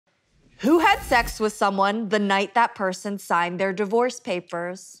Who had sex with someone the night that person signed their divorce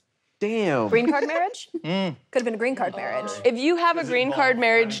papers? Damn. Green card marriage? Could have been a green card marriage. If you have a green card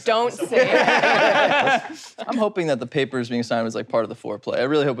marriage, don't say it. I'm hoping that the papers being signed was like part of the foreplay. I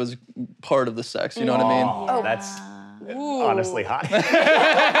really hope it was part of the sex, you know what I mean? Oh, that's honestly hot.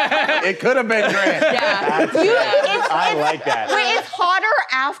 It could have been Grant. Yeah. I like that. Wait, it's hotter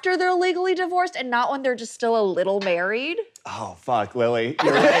after they're legally divorced and not when they're just still a little married? Oh, fuck, Lily.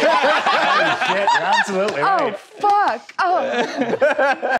 You're right. Holy shit, you're absolutely right. Oh, fuck. Oh.